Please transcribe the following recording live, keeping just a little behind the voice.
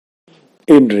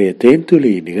இன்றைய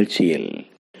தேன்துளி நிகழ்ச்சியில்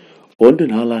 1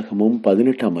 நாளாகமும்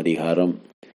 18ஆம் அதிகாரம்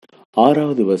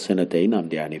 6வது வசனத்தை நாம்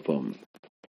தியானிப்போம்.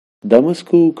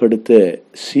 தமஸ்குவுக்கு அடுத்த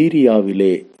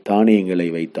சீரியாவிலே தானியங்களை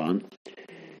வைத்தான்.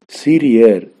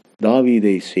 சீரியர்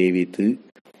தாவீதை சேவித்து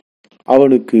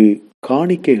அவனுக்கு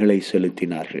காணிக்கைகளை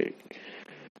செலுத்தினார்கள்.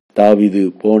 தாவீது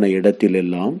போன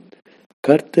இடத்திலெல்லாம்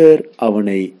கர்த்தர்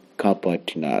அவனை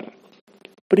காப்பாற்றினார்.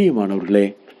 பிரியமானவர்களே,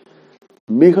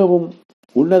 மிகவும்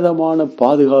உன்னதமான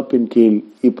பாதுகாப்பின் கீழ்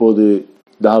இப்போது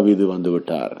தாவீது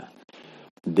வந்துவிட்டார்.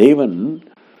 தேவன்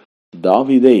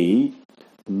தாவீதை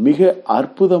மிக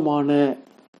அற்புதமான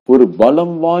ஒரு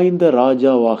பலம் வாய்ந்த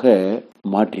ராஜாவாக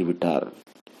மாற்றிவிட்டார்.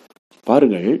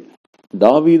 பாருங்கள்,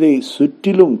 தாவீதை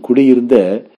சுற்றிலும் குடியிருந்த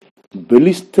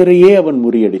பெலிஸ்தரையே அவன்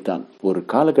முறியடித்தான். ஒரு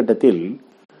காலகட்டத்தில்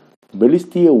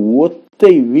பெலிஸ்திய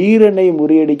ஒத்தை வீரனை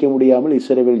முறியடிக்க முடியாமல்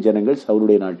இஸ்ரவேல் ஜனங்கள்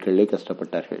சவுலுடைய நாட்களிலே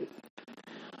கஷ்டப்பட்டார்கள்.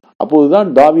 அப்போதுதான்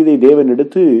தாவீதை தேவன்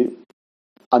எடுத்து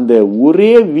அந்த ஒரே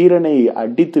வீரனை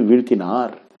அடித்து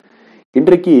வீழ்த்தினார்.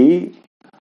 இன்றைக்கு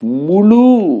முழு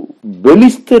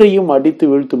பெலிஸ்தரையும் அடித்து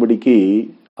வீழ்த்தும்படிக்கு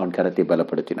அவன் கரத்தை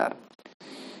பலப்படுத்தினார்.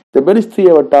 இந்த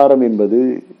பெலிஸ்திய வட்டாரம் என்பது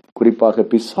குறிப்பாக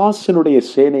பிசாசனுடைய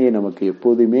சேனையை நமக்கு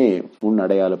எப்போதுமே முன்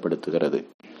அடையாளப்படுத்துகிறது.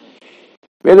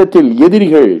 வேதத்தில்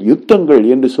எதிரிகள், யுத்தங்கள்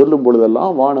என்று சொல்லும்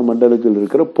பொழுதெல்லாம் வான மண்டலத்தில்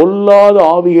இருக்கிற பொல்லாத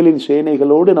ஆவிகளின்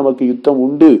சேனைகளோடு நமக்கு யுத்தம்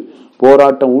உண்டு,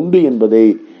 போராட்டம் உண்டு என்பதை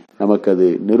நமக்கு அது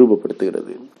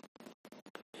நிரூபப்படுத்துகிறது.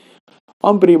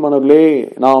 பிரியமானவர்களே,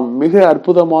 நாம் மிக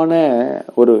அற்புதமான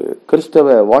ஒரு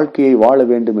கிறிஸ்தவ வாழ்க்கையை வாழ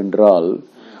வேண்டும் என்றால்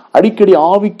அடிக்கடி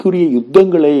ஆவிக்குரிய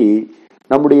யுத்தங்களை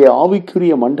நம்முடைய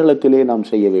ஆவிக்குரிய மண்டலத்திலே நாம்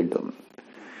செய்ய வேண்டும்.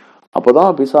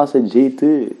 அப்போதான் பிசாசை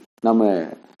ஜெயித்து நம்ம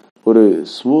ஒரு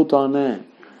ஸ்மூத்தான,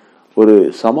 ஒரு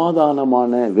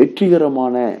சமாதானமான,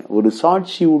 வெற்றிகரமான, ஒரு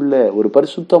சாட்சி உள்ள, ஒரு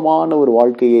பரிசுத்தமான ஒரு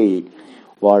வாழ்க்கையை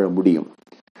வாழ முடியும்.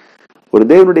 ஒரு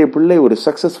தேவனுடைய பிள்ளை ஒரு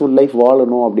சக்சஸ்ஃபுல் லைஃப்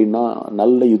வாழணும் அப்படின்னா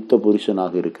நல்ல யுத்த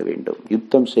புருஷனாக இருக்க வேண்டும்,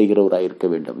 யுத்தம் செய்கிறவராக இருக்க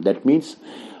வேண்டும். தட் மீன்ஸ்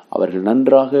அவர்கள்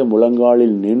நன்றாக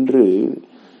முழங்காலில் நின்று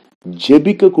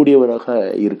ஜெபிக்க கூடியவராக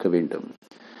இருக்க வேண்டும்.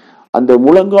 அந்த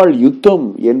முழங்கால் யுத்தம்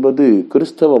என்பது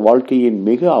கிறிஸ்தவ வாழ்க்கையின்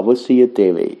மிக அவசிய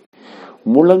தேவை.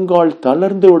 முழங்கால்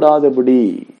தளர்ந்து விடாதபடி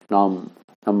நாம்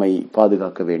நம்மை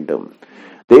பாதுகாக்க வேண்டும்.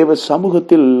 தேவ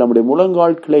சமூகத்தில் நம்முடைய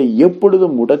முழங்கால்களை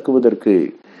எப்பொழுதும் முடக்குவதற்கு,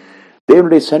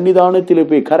 தேவனுடைய சன்னிதானத்தில்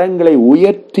போய் கரங்களை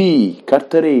உயர்த்தி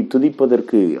கர்த்தரை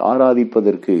துதிப்பதற்கு,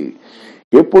 ஆராதிப்பதற்கு,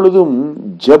 எப்பொழுதும்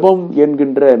ஜெபம்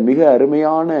என்கின்ற மிக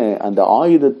அருமையான அந்த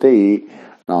ஆயுதத்தை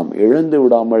நாம் இழந்து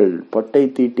விடாமல் பட்டை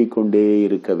தீட்டிக் கொண்டே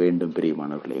இருக்க வேண்டும்.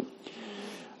 பிரியமானவர்களே,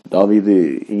 தாவீது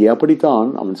இங்கே அப்படித்தான்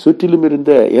அவன் சுற்றிலும்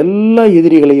இருந்த எல்லா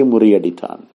எதிரிகளையும்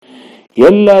முறியடித்தான்.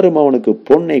 எல்லாரும் அவனுக்கு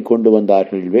பொன்னை கொண்டு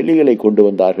வந்தார்கள், வெள்ளிகளை கொண்டு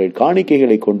வந்தார்கள்,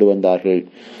 காணிக்கைகளை கொண்டு வந்தார்கள்.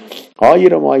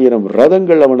 1000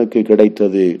 ரதங்கள் அவனுக்கு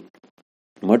கிடைத்தது.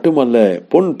 மட்டுமல்ல,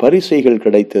 பொன் பரிசைகள்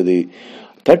கிடைத்தது.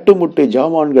 தட்டுமுட்டு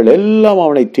ஜாமான்கள் எல்லாம்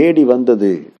அவனை தேடி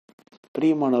வந்தது.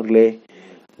 பிரியமானவர்களே,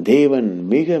 தேவன்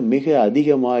மிக மிக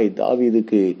அதிகமாய்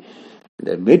தாவீதுக்கு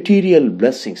இந்த மெட்டீரியல்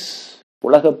பிளெஸிங்ஸ்,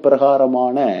 உலக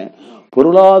பிரகாரமான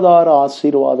பொருளாதார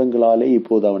ஆசீர்வாதங்களாலே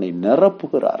இப்போது அவனை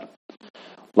நிரப்புகிறார்.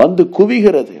 வந்து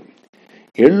குவிகிறது.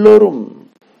 எல்லோரும்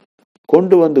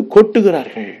கொண்டு வந்து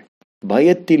கொட்டுகிறார்கள்.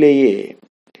 பயத்திலேயே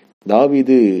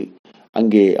தாவீது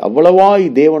அங்கே அவ்வளவாய்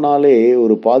தேவனாலே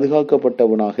ஒரு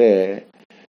பாதுகாக்கப்பட்டவனாக,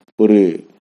 ஒரு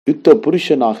யுத்த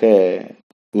புருஷனாக,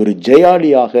 ஒரு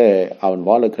ஜெயாலியாக அவன்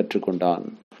வாழ கற்றுக்கொண்டான்.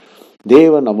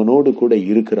 தேவன் அவனோடு கூட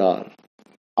இருக்கிறார்.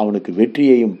 அவனுக்கு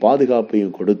வெற்றியையும்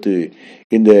பாதுகாப்பையும் கொடுத்து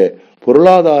இந்த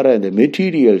பொருளாதார, இந்த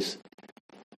மெட்டீரியல்ஸ்,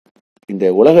 இந்த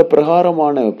உலக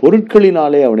பிரகாரமான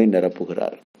பொருட்களினாலே அவனை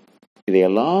நிரப்புகிறார்.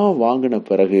 இதையெல்லாம் வாங்கின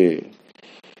பிறகு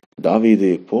தாவீது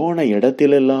போன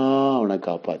இடத்திலெல்லாம் அவனை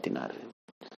காப்பாத்தினார்.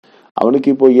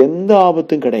 அவனுக்கு இப்போ எந்த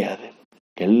ஆபத்தும் கிடையாது.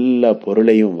 எல்லா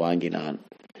பொருளையும் வாங்கினான்,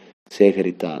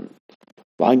 சேகரித்தான்.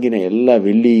 வாங்கின எல்லா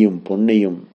வெள்ளியும்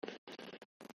பொன்னையும்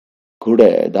கூட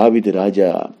தாவீது ராஜா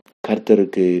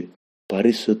கர்த்தருக்கு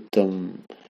பரிசுத்தம்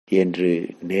என்று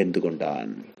நேர்ந்து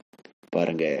கொண்டான்.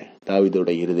 பாருங்க, தாவீதோட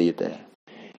இருதயத்தை,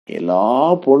 எல்லா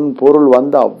பொருள்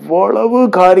வந்த அவ்வளவு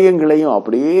காரியங்களையும்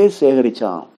அப்படியே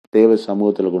சேகரிச்சான், தேவ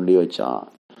சமூகத்துல கொண்டு வச்சான்.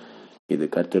 இது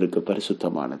கர்த்தருக்கு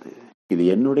பரிசுத்தமானது, இது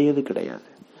என்னுடையது கிடையாது,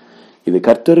 இது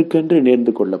கர்த்தருக்கென்று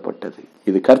நேர்ந்து கொள்ளப்பட்டது,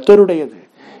 இது கர்த்தருடையது,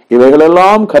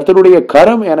 இவைகளெல்லாம் கர்த்தருடைய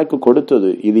கரம் எனக்கு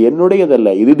கொடுத்தது, இது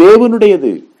என்னுடையதல்ல, இது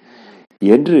தேவனுடையது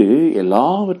என்று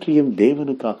எல்லாவற்றையும்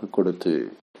தேவனுக்காக கொடுத்து,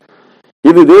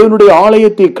 இது தேவனுடைய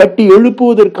ஆலயத்தை கட்டி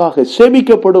எழுப்புவதற்காக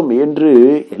சேமிக்கப்படும் என்று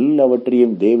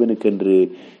எல்லாவற்றையும் தேவனுக்கென்று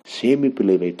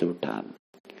சேமிப்பிலே வைத்து விட்டான்.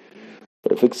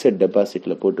 ஒரு பிக்ஸட்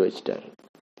டெபாசிட்ல போட்டு வச்சிட்டார்.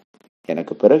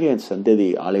 எனக்கு பிறகு என் சந்ததி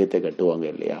ஆலயத்தை கட்டுவாங்க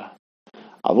இல்லையா,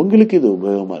 அவங்களுக்கு இது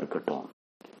உபயோகமா இருக்கட்டும்,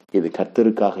 இது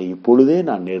கர்த்தருக்காக இப்பொழுதே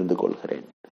நான் நேர்ந்து கொள்கிறேன்.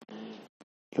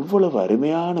 எவ்வளவு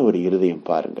அருமையான ஒரு இருதயம்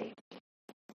பாருங்கள்.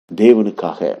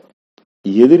 தேவனுக்காக,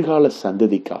 எதிர்கால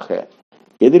சந்ததிக்காக,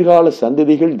 எதிர்கால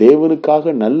சந்ததிகள்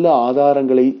தேவனுக்காக நல்ல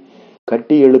ஆதாரங்களை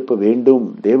கட்டி எழுப்ப வேண்டும்,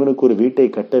 தேவனுக்கு ஒரு வீட்டை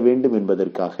கட்ட வேண்டும்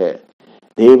என்பதற்காக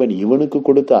தேவன் இவனுக்கு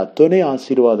கொடுத்த அத்தனை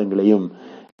ஆசீர்வாதங்களையும்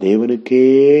தேவனுக்கே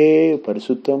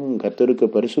பரிசுத்தம், கர்த்தருக்கு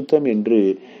பரிசுத்தம் என்று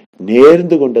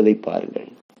நேர்ந்து கொண்டதை பாருங்கள்.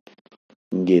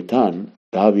 இங்கே தான்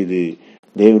தாவீது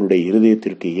தேவனுடைய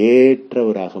இருதயத்திற்கு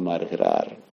ஏற்றவராக மாறுகிறார்.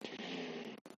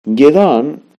 இங்கேதான்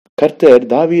கர்த்தர்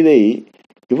தாவீதை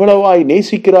இவ்வளவாய்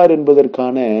நேசிக்கிறார்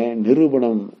என்பதற்கான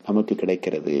நிரூபணம் நமக்கு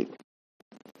கிடைக்கிறது.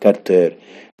 கர்த்தர்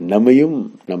நம்மையும்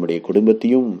நம்முடைய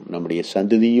குடும்பத்தையும் நம்முடைய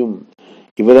சந்ததியும்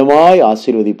இவ்விதமாய்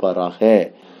ஆசீர்வதிப்பாராக.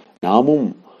 நாமும்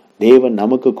தேவன்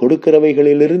நமக்கு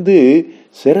கொடுக்கிறவைகளிலிருந்து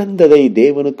சிறந்ததை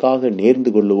தேவனுக்காக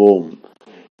நேர்ந்து கொள்ளுவோம்.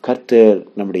 கர்த்தர்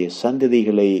நம்முடைய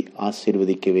சந்ததிகளை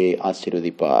ஆசீர்வதிக்கவே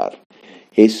ஆசீர்வதிப்பார்.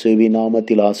 இயேசுவின்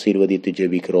நாமத்தில் ஆசீர்வதித்து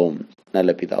ஜெபிக்கிறோம்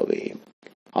நல்ல பிதாவே,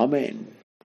 ஆமென்.